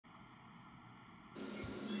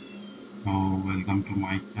Welcome to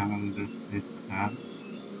my channel. This is Sam,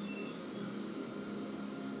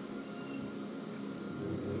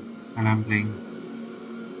 and I'm playing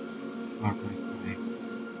Part-3.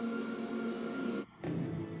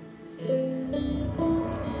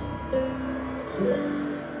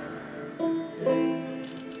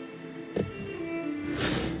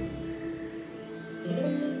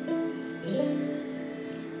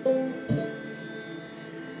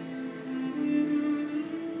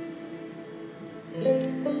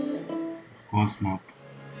 Of course not.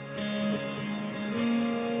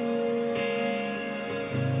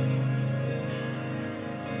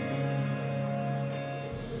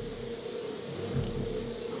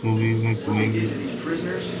 So we were going. These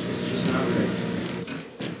prisoners, it's just not right.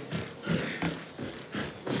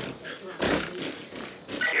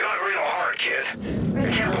 You got real hard, kid. I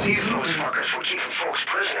can't believe those fuckers were keeping folks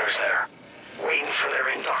prisoners there, waiting for their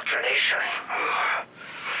indoctrination.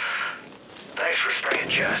 Thanks for spraying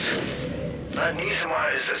Jess. That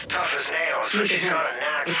Nisamite is as tough as nails, but she's got a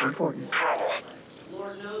knack It's for important. trouble.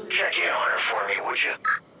 Check in on her for me, would you?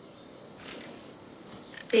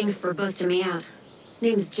 Thanks for busting me out.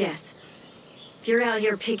 Name's Jess. If you're out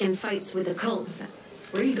here picking fights with the cult,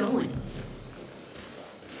 where are you going?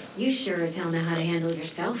 You sure as hell know how to handle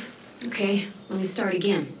yourself. Okay, let me start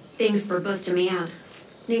again. Thanks for busting me out.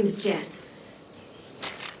 Name's Jess.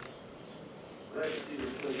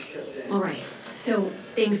 Alright, so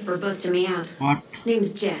thanks for busting me out. What?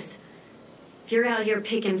 Name's Jess. If you're out here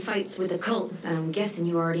picking fights with the cult, then I'm guessing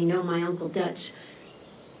you already know my Uncle Dutch.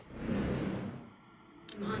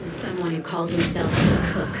 I'm hunting someone who calls himself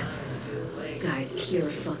a cook. Guy's pure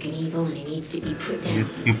fucking evil and he needs to be put down.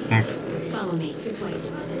 Let's skip that. Follow me, this way.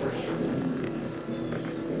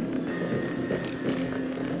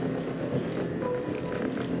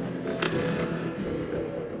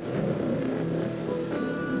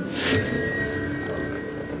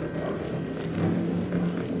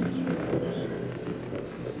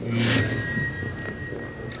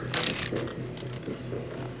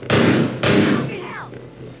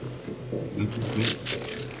 This is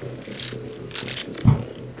good.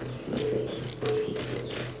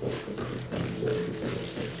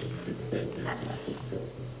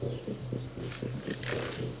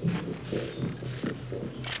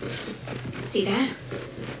 See that?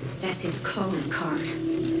 That's his calling card.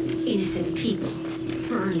 Innocent people,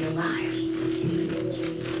 burned alive.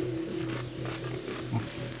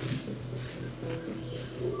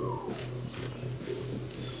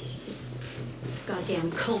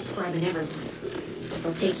 Goddamn cults grabbing everyone.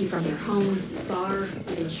 They'll take you from your home, bar,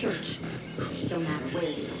 even church. Don't matter where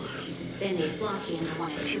you are. Then they slot you into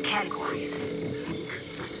one of two categories.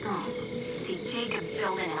 Weak or strong. See, Jacob's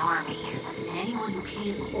building an army, and anyone who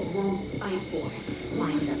can't or won't fight for it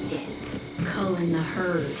winds up dead. Culling the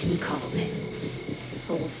herd, he calls it.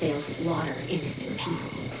 Wholesale slaughter innocent people.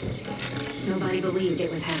 Nobody believed it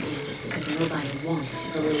was happening, because nobody wanted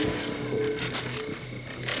to believe.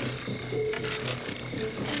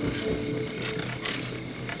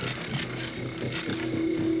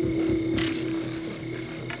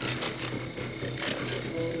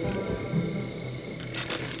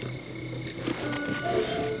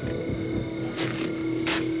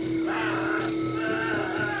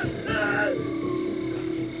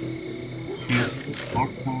 She's hot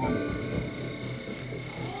now.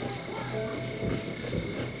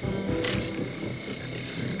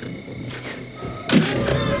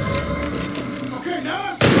 Okay,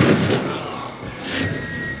 now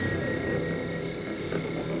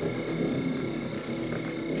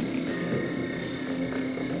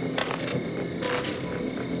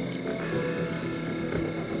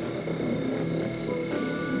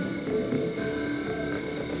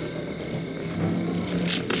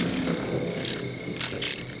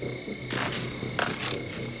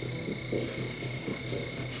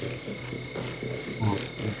Oh,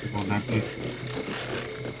 so that is.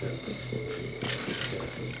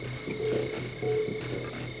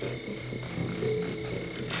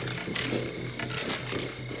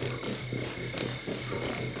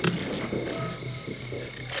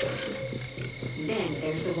 Then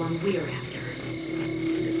there's the one we're after.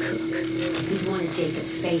 The cook. He's one of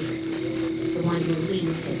Jacob's favorites. The one who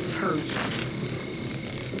leads his purging.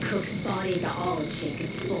 The cook's bought into all of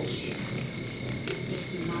Jacob's bullshit.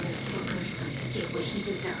 This motherfucker's gonna get what he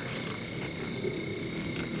deserves.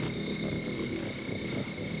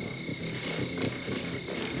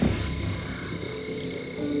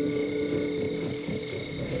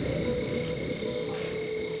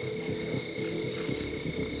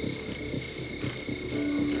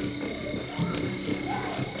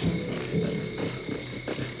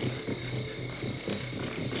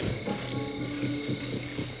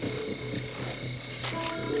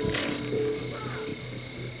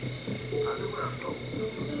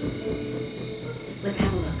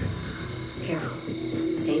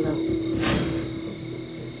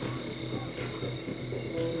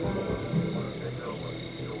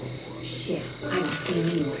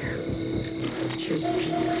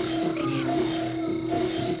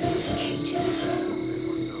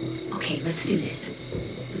 Let's do this.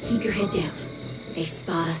 But keep your head down. If they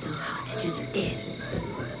spot us, those hostages are dead.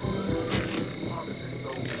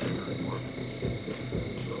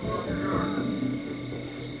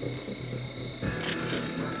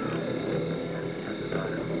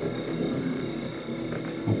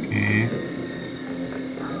 Okay.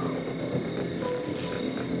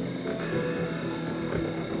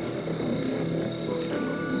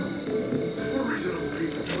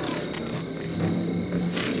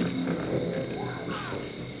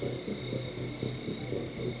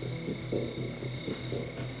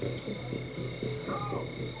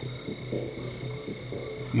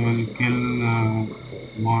 You will kill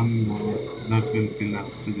one, others will kill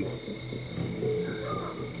us to this.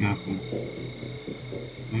 Careful.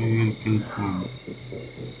 We will kill some.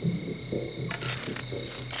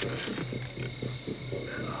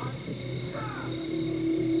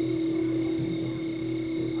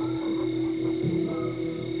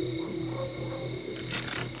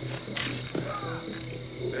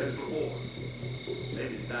 As before.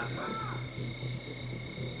 Maybe it's not.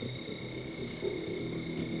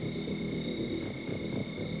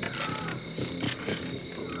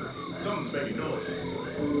 Something's making noise.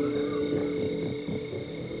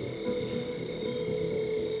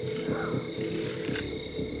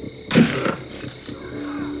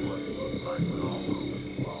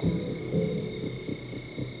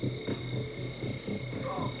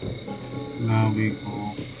 Now we go.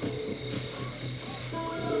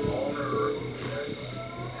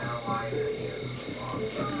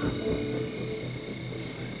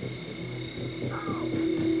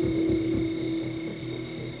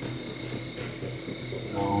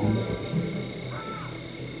 Down.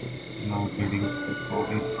 Now getting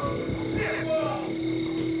spotted.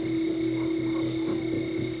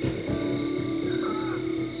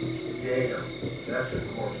 Yeah, that's a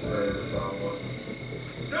corpse layer someone.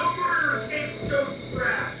 No murder escapes Joe's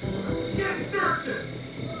trash. Get searching.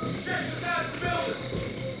 Check the side of the building.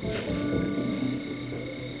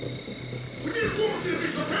 We just want you to be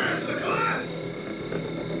prepared for the collapse!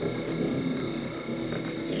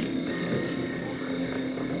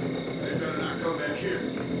 They better not come back here.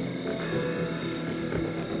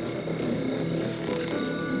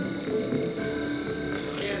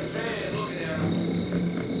 Can't stand looking at him.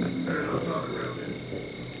 Better not talk around it.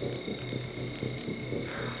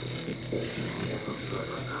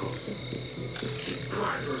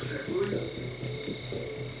 Quiet for a sec, will you?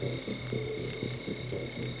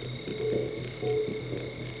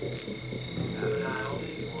 Have an eye on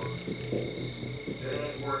these ones. It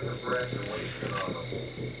ain't worth the breath you're wasting on them.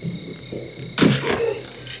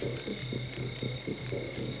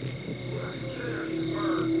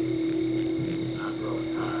 I'm growing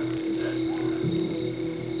tired of that.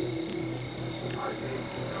 I think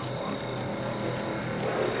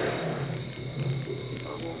I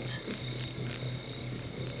won't.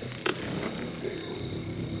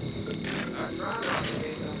 I try not to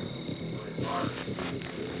hate them, but it's hard.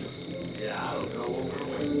 Yeah, I don't know what we're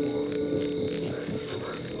waiting for. That's the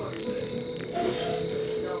first fucking thing.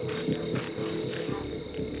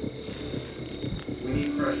 We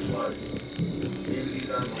need fresh blood. Maybe these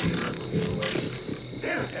unbelievers will get away.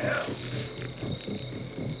 Damn it to hell!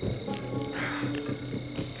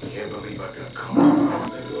 Can't believe I got caught.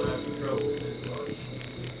 Maybe we'll have some trouble with this bunch.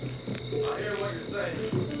 I hear what you're saying.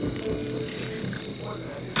 What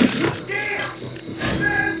the damn!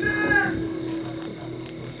 Man there!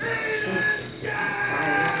 Shit. It's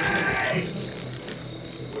quiet.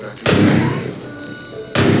 What I can do is...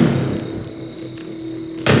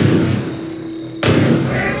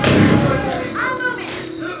 I'm moving!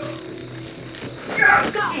 Got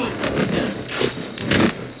one!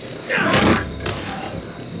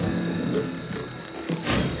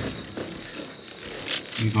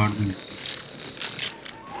 We got them.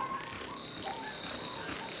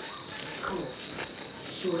 Cool.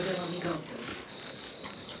 Sure they'll let me go soon.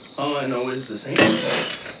 All I know is this ain't.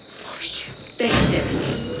 Over here. Thanks,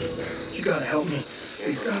 Devin. You gotta help me.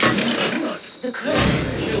 These guys are nuts. The cook.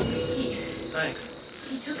 He Thanks.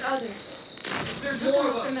 took others. There's Took more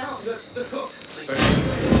them of off us. the mountain. The cook. Off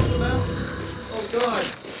the mountain? Oh, God.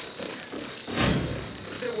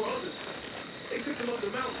 There were others. They picked them up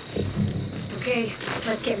the mountain. Okay,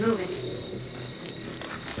 let's get moving.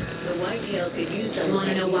 The whitetails could use You some.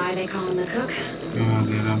 wanna know why they call him the cook? Yeah,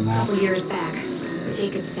 there are A more. couple years back,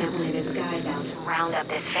 Jacob sent one of his guys out to round up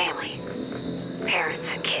this family. Parents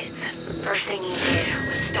and kids. First thing he did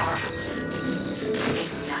was starve them.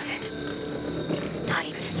 Nothing. Not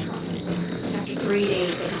even a drop. After 3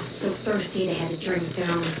 days, they got so thirsty they had to drink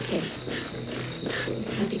their own piss.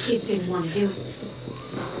 But the kids didn't want to do it.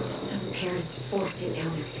 So the parents Just forced it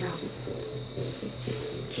down their throats.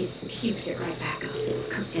 Kids puked it right back up.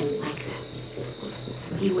 Kirk didn't like that.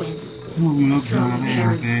 So he went, तो हम लोग जा strung the रहे हैं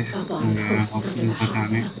यहाँ पे parents up on posts under hostel the hot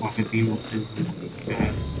बचाने sun. वहाँ पे 3 हॉस्टल्स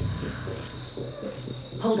हैं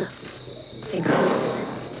Hold up. Think I hold something.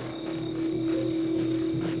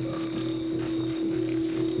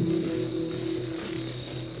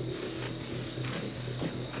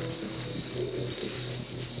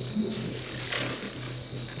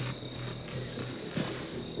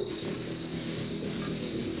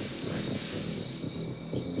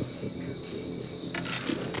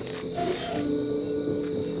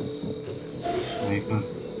 Sniper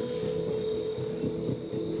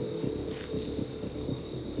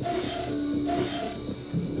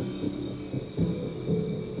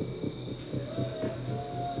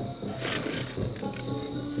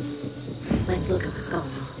Let's look at what's going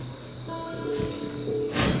on.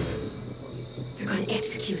 They're gonna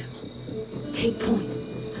execute him. Take point.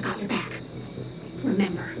 I got your back.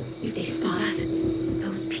 Remember, if they spot us,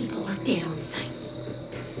 those people are dead on sight.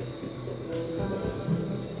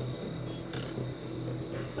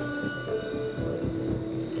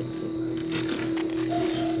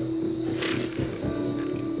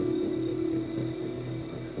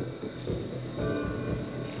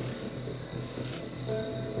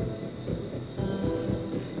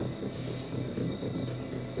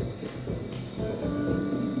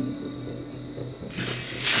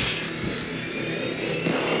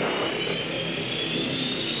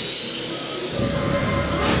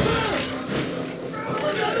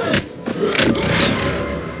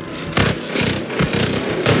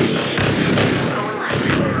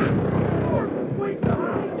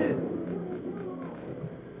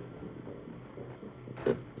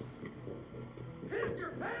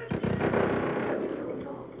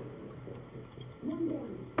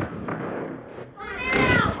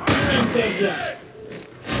 Ain't dead yet.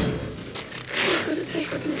 For the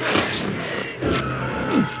sake of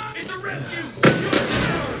It's a rescue!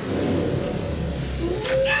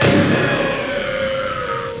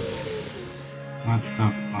 what the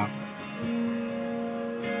fuck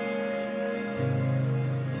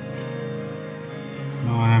so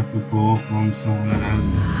I have to go from somewhere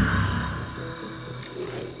else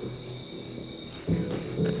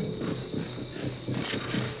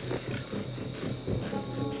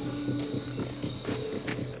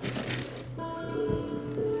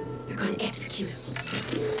They're gonna execute him.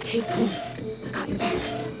 Take point. I got your back.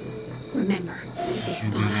 Remember, if they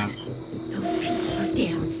spot us, those people are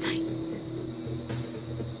dead on sight.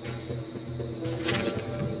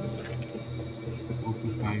 okay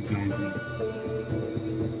 5 guys here.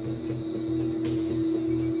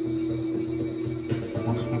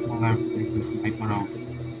 First of all I have to take the sniper out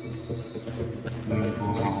we'll go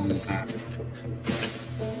around that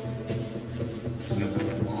there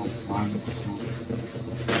is no one so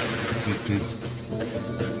with this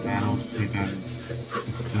arrow stick and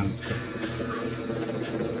pistol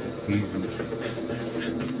easy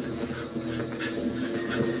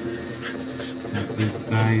but this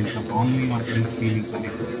guy is the only one who can see me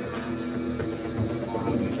correctly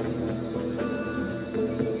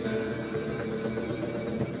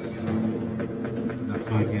that's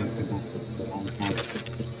why he has to go down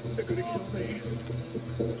first. They're gonna kill me.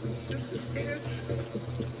 This is it.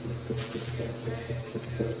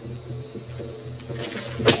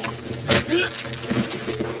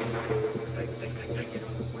 Think.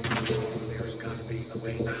 There's gotta be a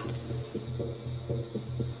way out.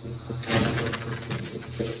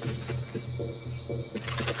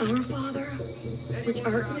 Our Father, which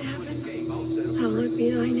art in heaven, hallowed be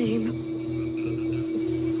thy name.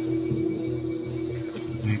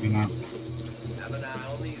 Maybe not. Have an eye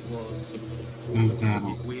on these ones. There's the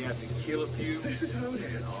arrow. If we have to kill a few, This is how it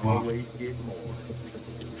is. Wow. always get more.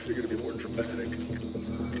 They're gonna be more dramatic.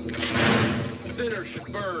 Dinner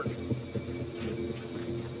should burn.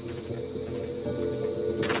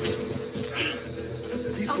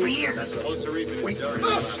 These Over boys- here. That's Once the reaping Wait. is done, I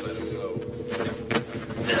let them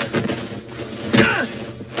go.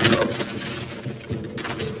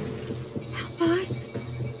 Help us,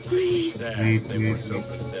 please. Sad, Wait, they wait, weren't so wait.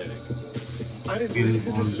 pathetic. I didn't Kill really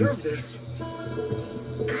all deserve this. this.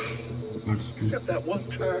 That's two. Except that one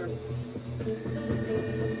time.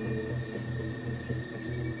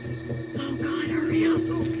 Oh God, hurry up.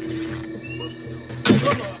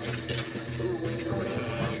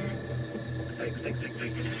 Think.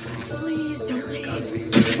 Please don't Gotta leave. be.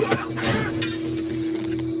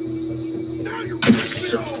 Now you're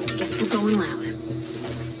Guess we're going loud.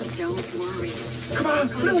 Don't worry. Come on,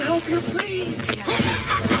 we'll help you, please. I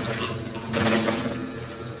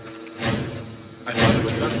thought it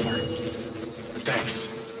was that far.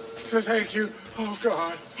 Thank you. Oh,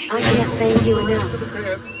 God. I can't thank you enough. To the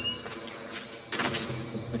bed.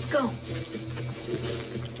 Let's go.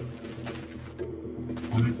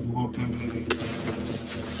 Let's go, family.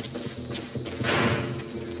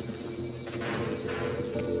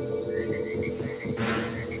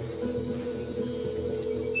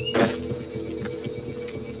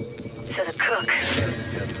 So the cook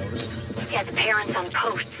had the parents on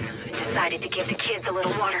posts and decided to give the kids a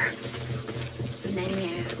little water. And then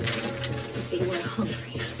he asked if they were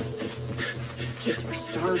hungry. Kids were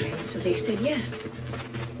starving, so they said yes.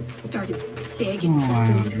 Started begging for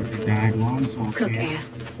food. Dad wants, Cook okay.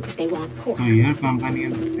 asked if they want pork. So your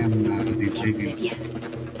companions can Kids said retrieve it. yes.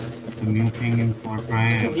 The new thing in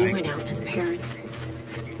Part-3. So he like, went out to the parents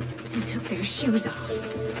and took their shoes off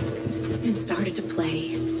and started to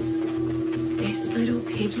play. This little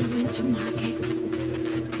piggy went to market.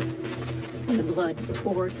 And the blood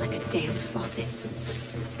poured like a damn faucet.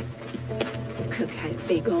 Cook had a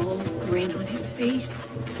big old grin on his face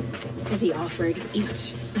as he offered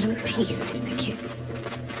each little piece to the kids.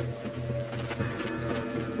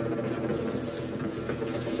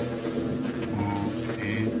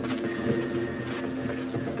 Okay.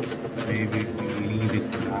 Maybe we need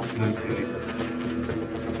it after it.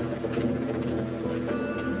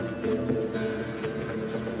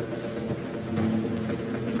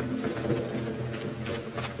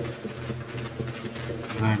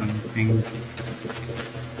 I don't think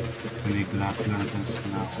we grappler this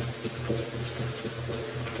now.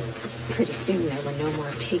 Pretty soon there were no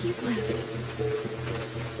more piggies left.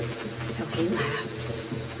 So he laughed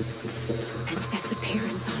and set the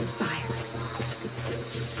parents on fire.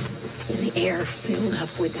 And the air filled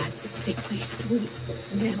up with that sickly sweet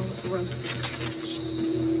smell of roasted fish.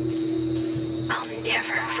 I'll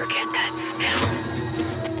never forget that smell.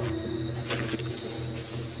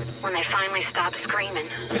 When they finally stopped screaming,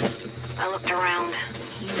 I looked around.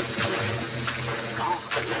 He was gone.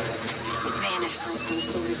 Vanished like some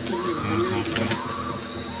sort of demon in the night.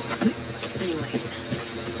 Anyways,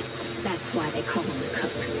 that's why they call him the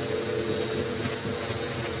cook.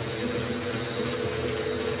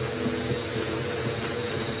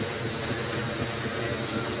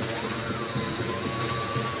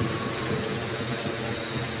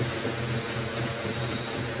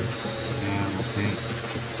 Yeah, okay.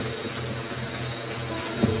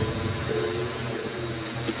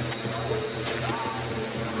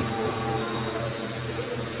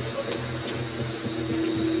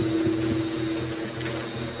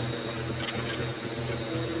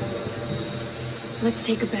 Let's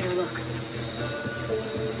take a better look.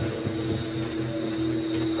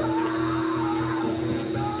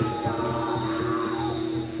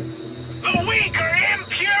 The weak are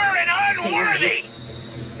impure and unworthy.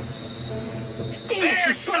 Damn it, Their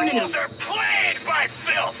she's burning souls them. are plagued by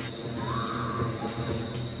filth.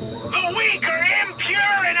 The weak are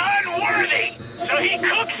impure and unworthy, so he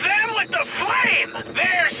cooks them with the flame.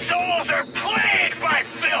 Their souls are plagued by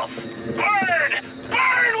filth. Burn!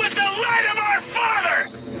 Burn with the light of our Father!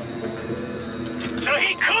 So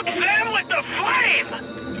he cooks them with the flame.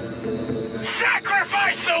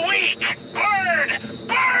 Sacrifice the weak! Burn!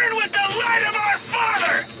 Burn with the light of our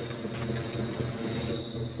Father!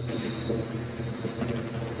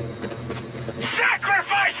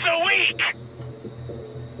 Sacrifice the weak!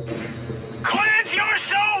 Cleanse your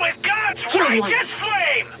soul with God's Killed one. righteous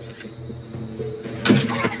flame!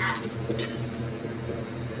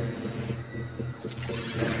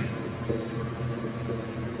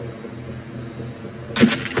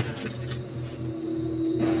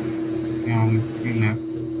 Yeah, only 3 left.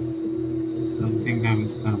 Don't think I will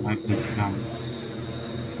survive this time.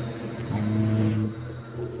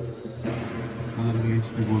 Other ways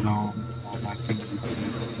to go down. So I think this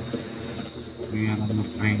we are on the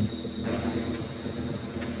train.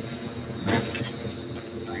 Left,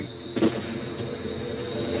 right.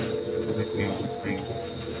 Let me on the train.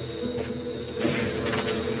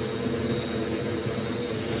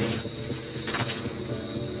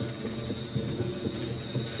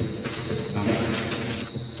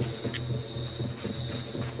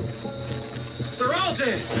 They're all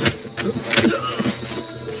dead!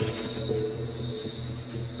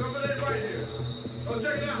 Something ain't right here. Oh,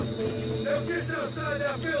 check it out. Them kids outside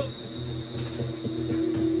that building.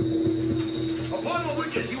 Upon the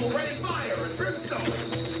wicked, he will rain fire and brimstone.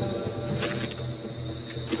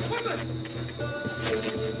 What the?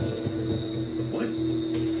 What?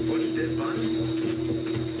 What's this,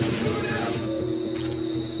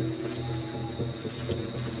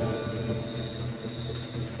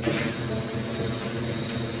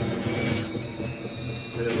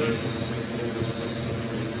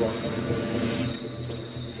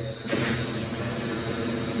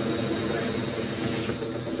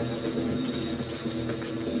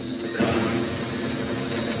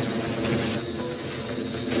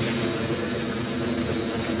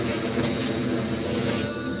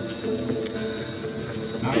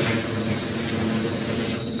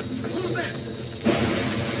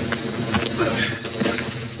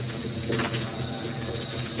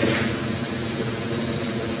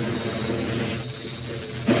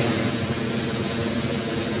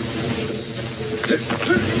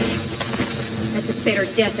 That's a better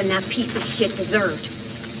death than that piece of shit deserved.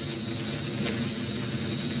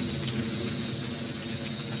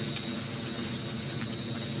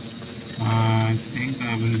 I think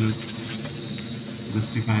I will just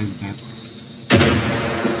justify his death.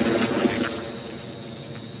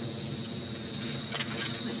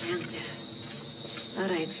 My damn death.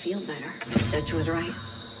 Thought I'd feel better. Dutch was right.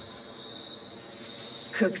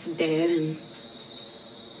 Cook's dead and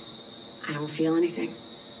I don't feel anything.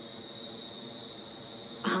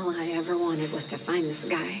 All I ever wanted was to find this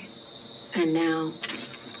guy. And now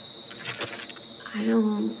I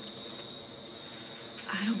don't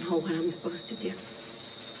know what I'm supposed to do.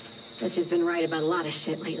 Dutch has been right about a lot of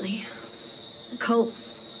shit lately. Colt,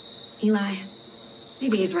 Eli,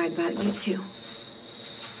 maybe he's right about you too.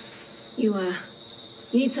 You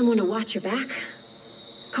need someone to watch your back?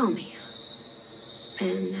 Call me.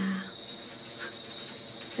 And,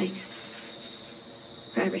 thanks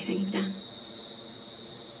for everything you've done.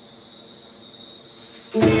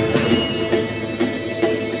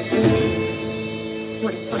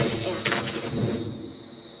 What a bunch of assholes.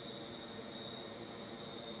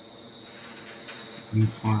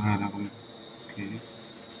 Thanks for her. Okay.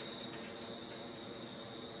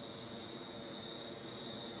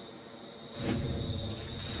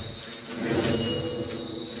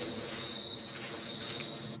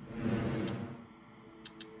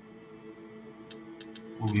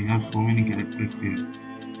 Oh, we have so many characters here.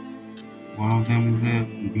 One of them is a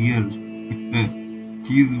beer.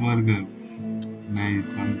 Cheeseburger.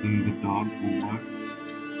 Nice. One of them is a dog. What?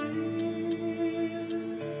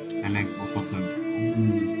 I like both of them.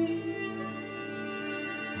 Ooh.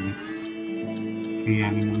 Yes. 3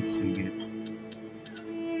 animals we get.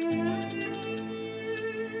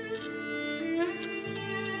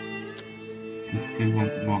 I still want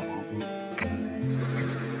to know how to.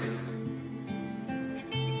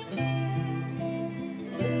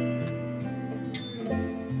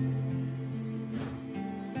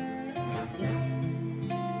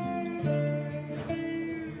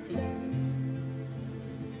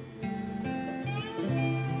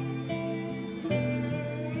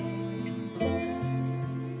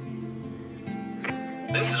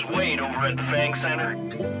 This is Wade over at the Fang Center.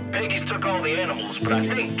 Peggy's took all the animals, but I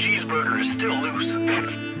think Cheeseburger is still loose.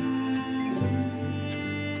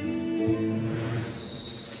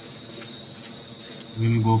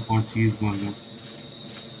 We'll go for cheeseburger.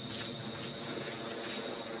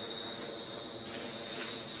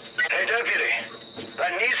 Hey, deputy.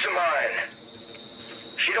 That niece of mine.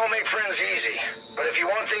 She don't make friends easy, but if you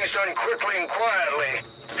want things done quickly and quietly,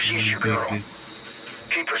 she's your girl. This.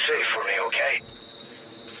 Keep her safe for me, okay?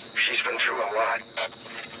 She's been through a lot.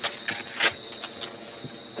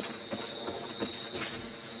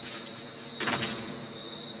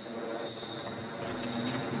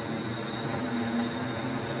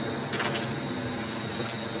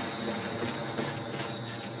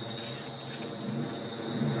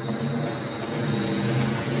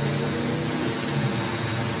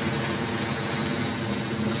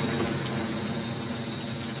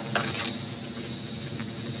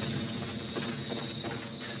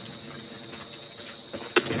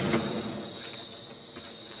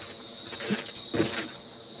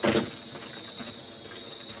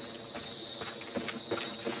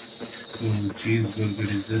 So cheeseburger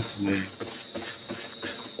is this way.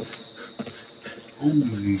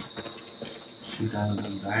 Holy shit, I was a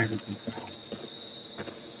bad looking.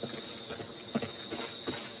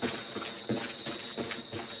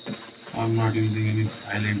 I'm not using any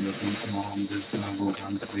silent weapons now, I'm just gonna go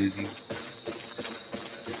guns crazy.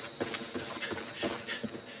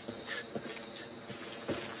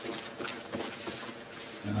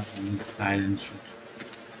 Any silent shoot.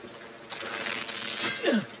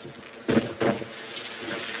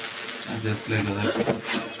 Just like other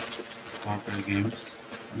Part-3 games,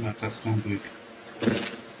 I'm accustomed to it.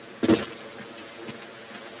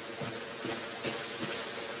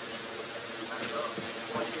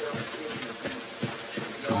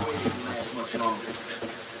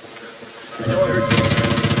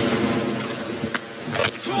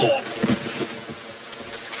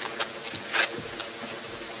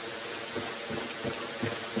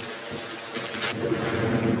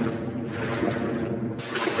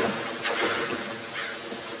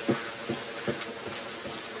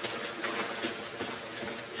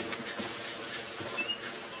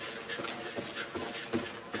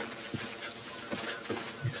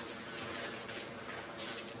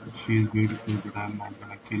 She is beautiful, but I'm not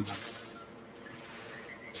gonna kill her.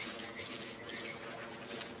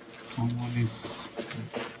 Someone is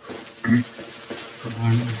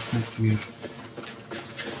burning smoke here.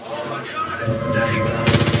 Oh my God,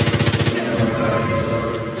 it's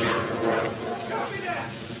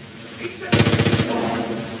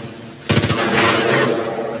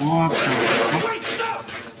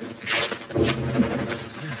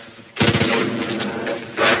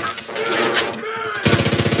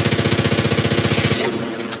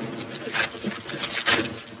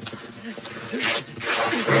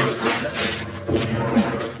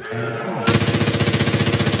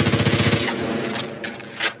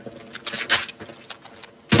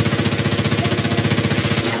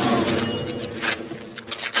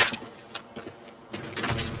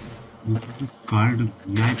This is a cult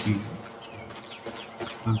VIP.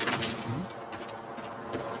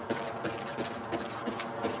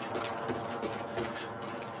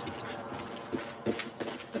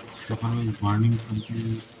 Stefan was burning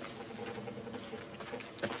something.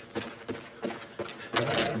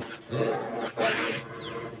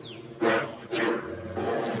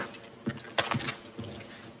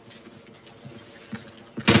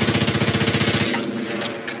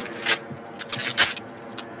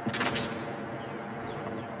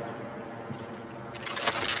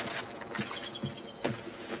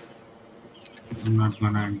 I'm not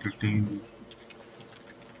gonna entertain you.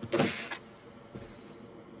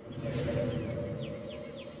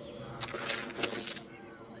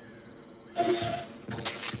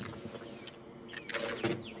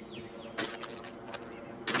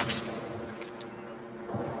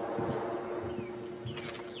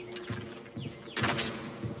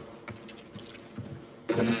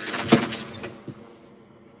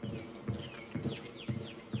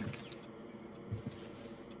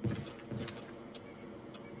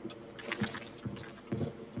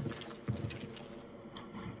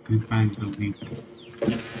 Sacrifice the weak.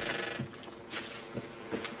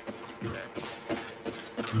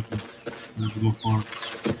 Okay, let's go for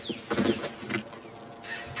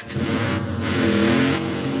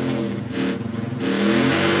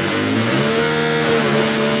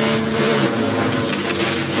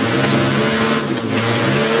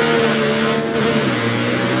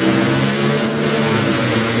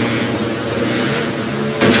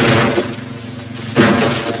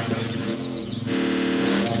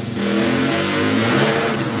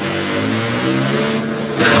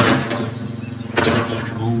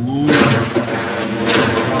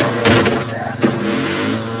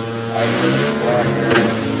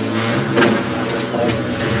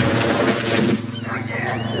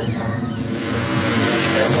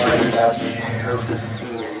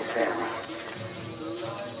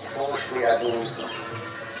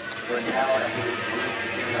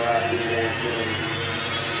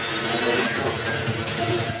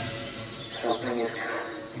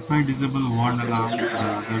if I disable one alarm, the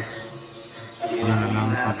other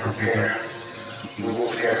alarms are disabled. We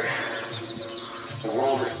will perish. The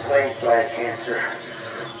world is plagued by a cancer,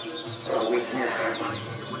 a weakness.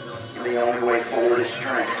 The only way forward is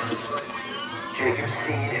strength. Jacob's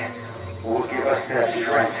seed will give us that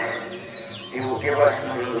strength. It will give us the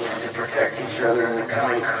means to protect each other in the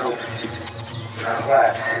coming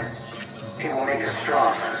collapse. It will make us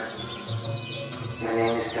strong. My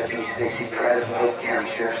name is Deputy Stacy Pratt of the Hope County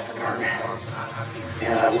Sheriff's Department.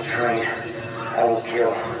 And I will train, I will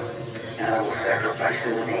kill, and I will sacrifice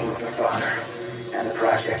in the name of the Father and the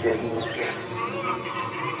project at Eden's Gate.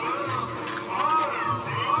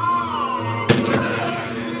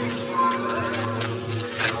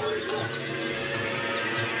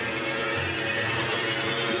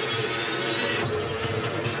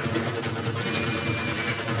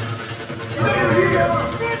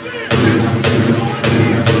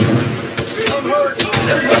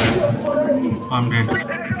 I'm dead. Okay,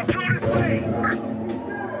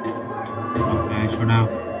 I should have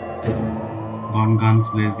gone guns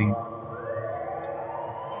blazing.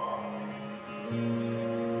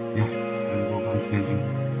 Yeah, I'll go guns blazing.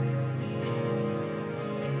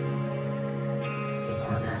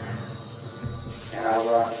 And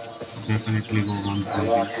I'll Definitely go guns I want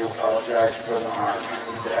blazing. to apologize for the harm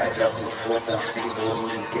that I dealt with the people of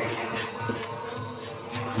Eden's Gate.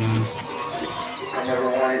 Yes. I never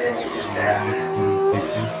wanted any of this to happen. Let's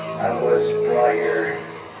take this. I was brought here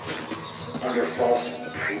under false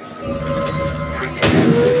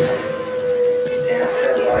pretenses and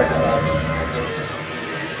fed lies about me.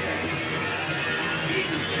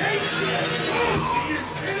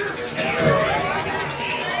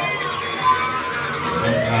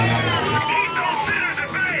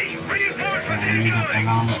 Only the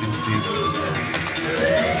alarm can save.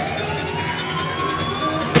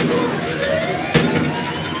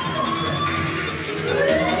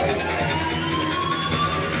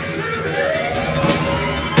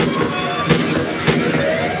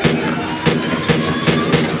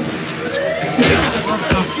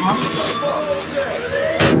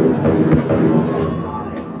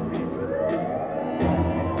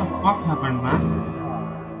 What happened, man?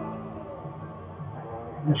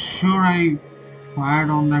 I'm sure I fired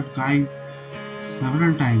on that guy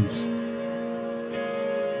several times.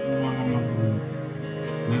 No.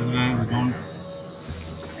 These guys don't.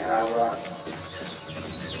 And I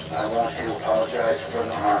want to apologize for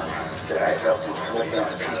the harm that I felt inflicted on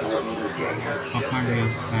the people of Eden's Gate. Fucker, he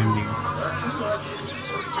is standing.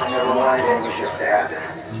 I never wanted any of this to happen.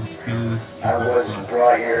 Kill this. I was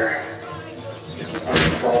brought here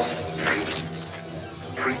false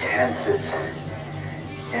pretenses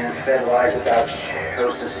and fed lies about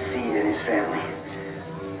Joseph's seed and his family.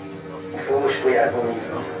 Foolishly, I believed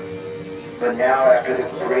them. But now, after the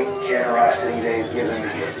great generosity they've given me,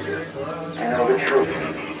 I know the truth.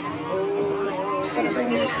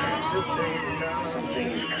 Something is coming.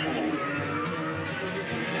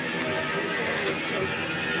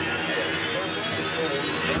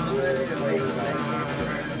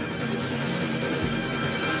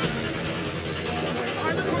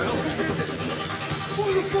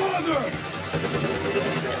 For the father!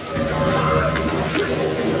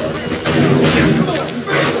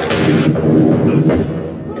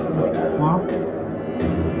 What?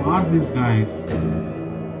 Who are these guys?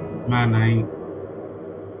 Man, I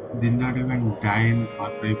did not even die in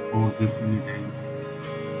Part-3 4 this many times.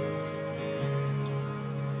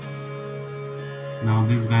 Now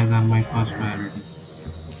these guys are my first priority.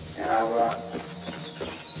 And I want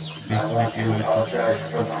Definitely to my apologize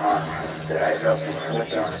first for the priority. harm that I helped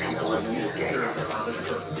inflict on people of Newsgate.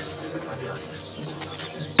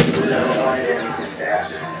 I never wanted any of this to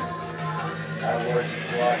happen. I was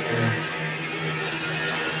blinded.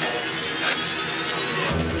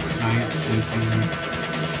 Right, sleeping.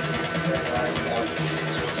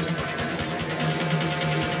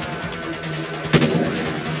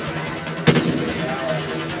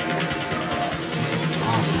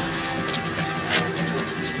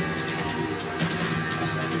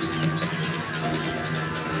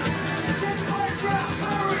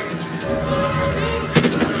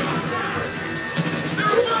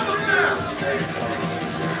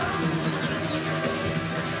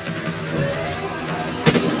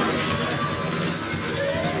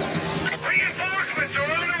 Reinforcements are on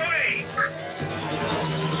their way!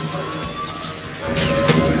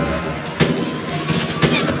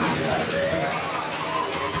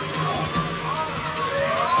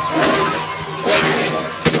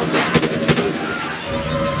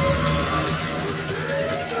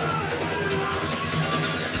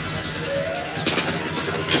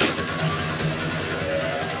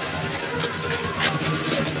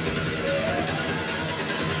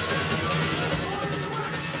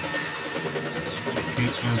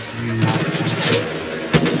 Take every last one.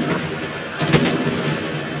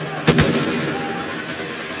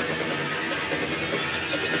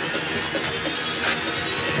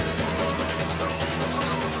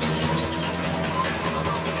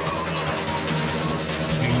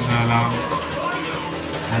 Ring the alarms.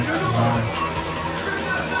 And on.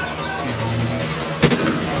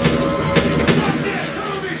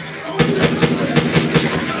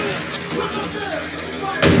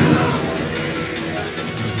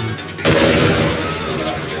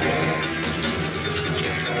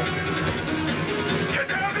 Get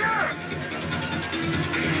down there!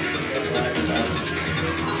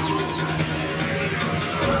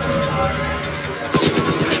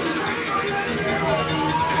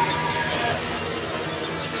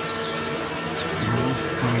 Most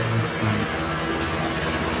pointless life.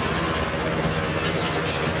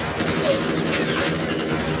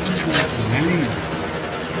 Rallies.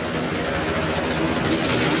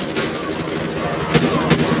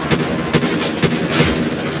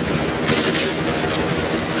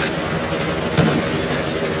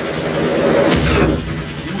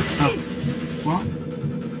 What?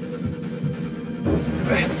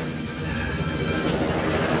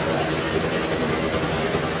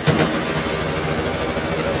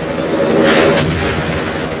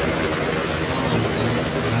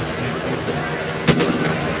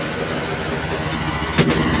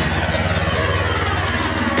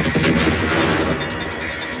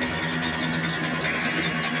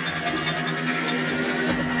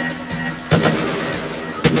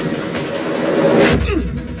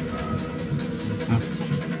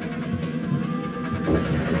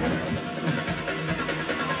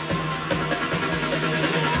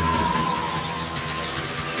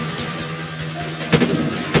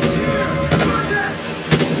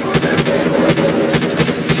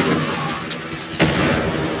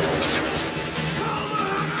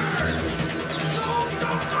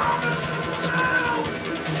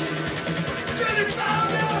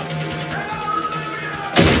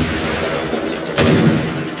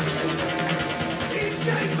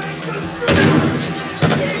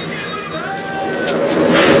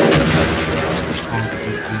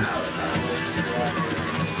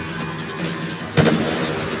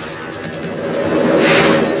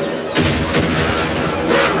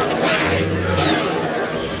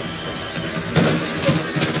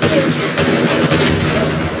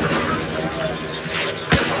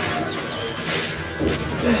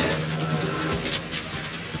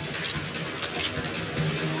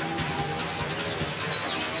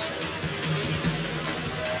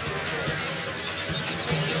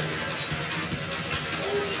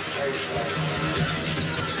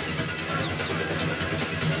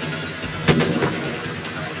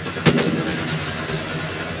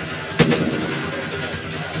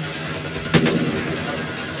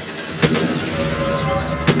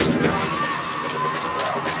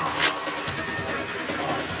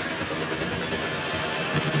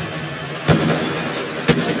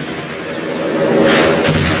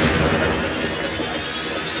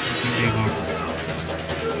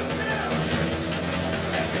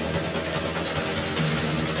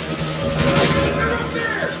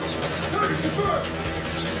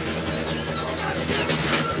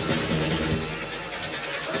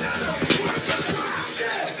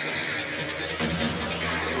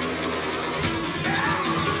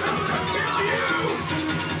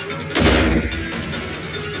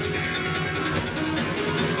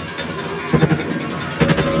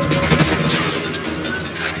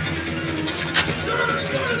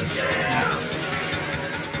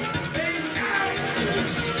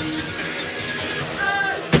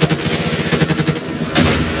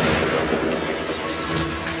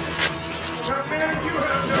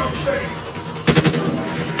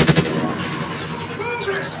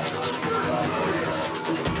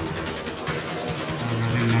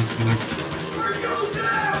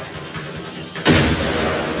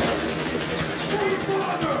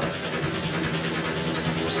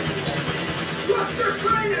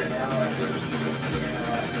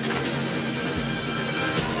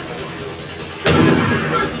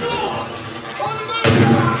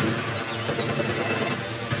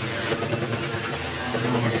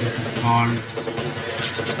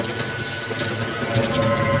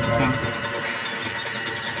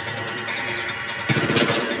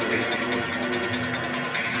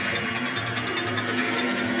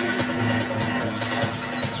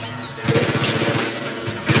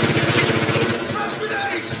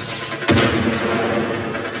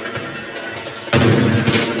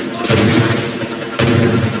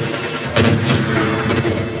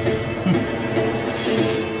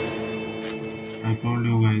 I told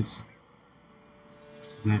you guys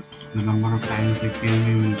that the number of times they kill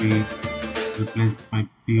me will be replaced by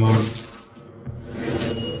pure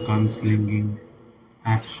gunslinging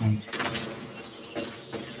action.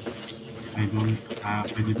 I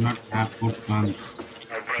did not have good guns.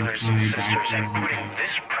 My brothers That's why I and died sisters, so I'm many putting times.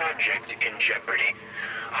 this project in jeopardy.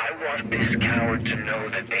 I want this coward to know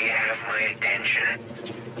that they have my attention.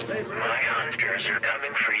 My hunters are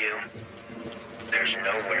coming for you. There's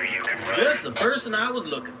nowhere you can run. Just the person I was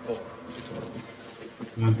looking for.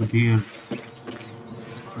 Well, the beard.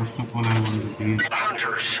 First of all, I want the beard.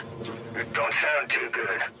 Hunters, it don't sound too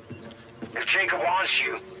good. If Jacob wants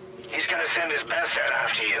you, he's gonna send his best out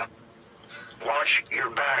after you. Watch your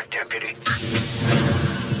back, deputy.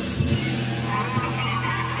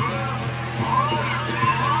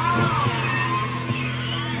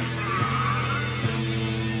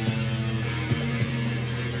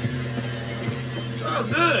 Oh,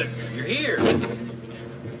 good. You're here.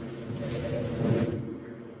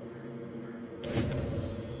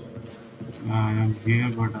 I am here,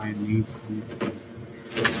 but I need some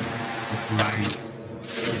supplies.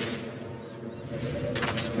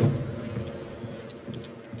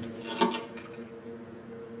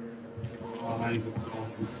 I don't know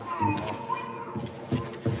if this is enough.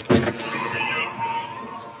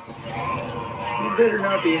 You better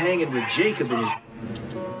not be hanging with Jacob and his...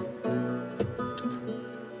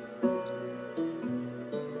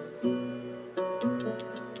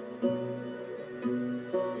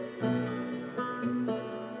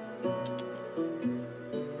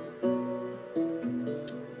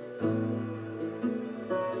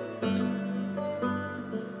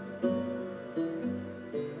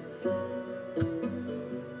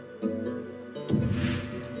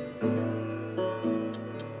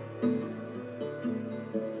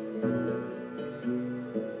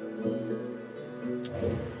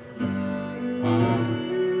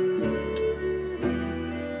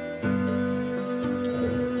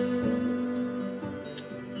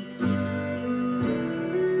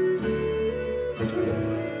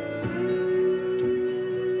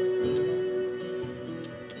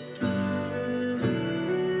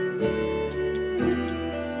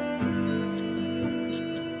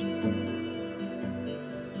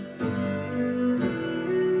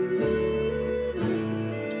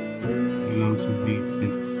 We'll also need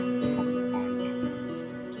this some point.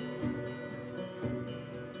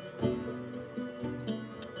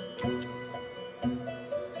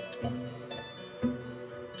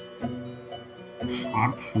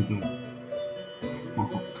 Sharpshooter.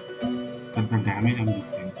 Fuck. Cut the damage on this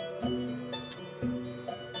thing.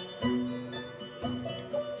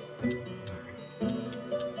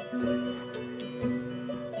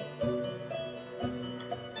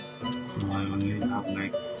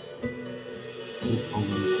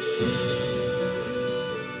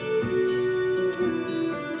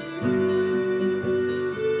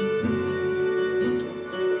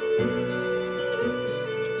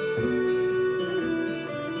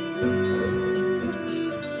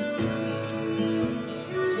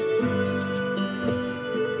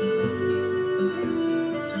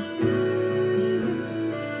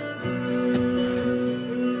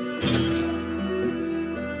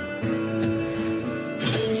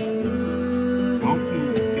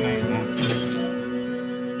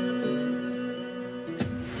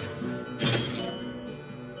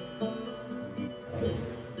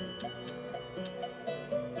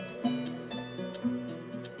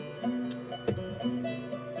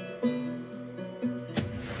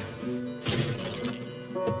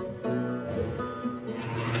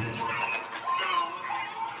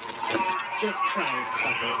 Just try it,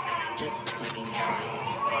 fuckers. Just fucking try it.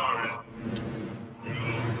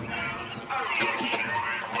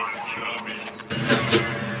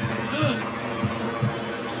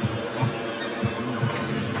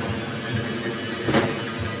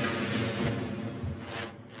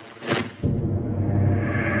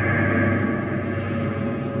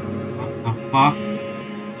 What the fuck?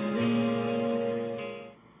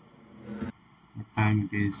 What time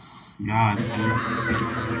it is? Yeah, it's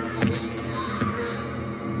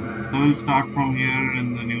so we'll start from here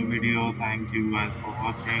in the new video. Thank you guys for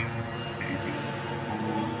watching. Stay tuned for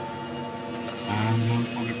more. And don't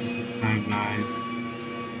forget to subscribe, guys.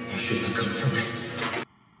 You shouldn't have come for me.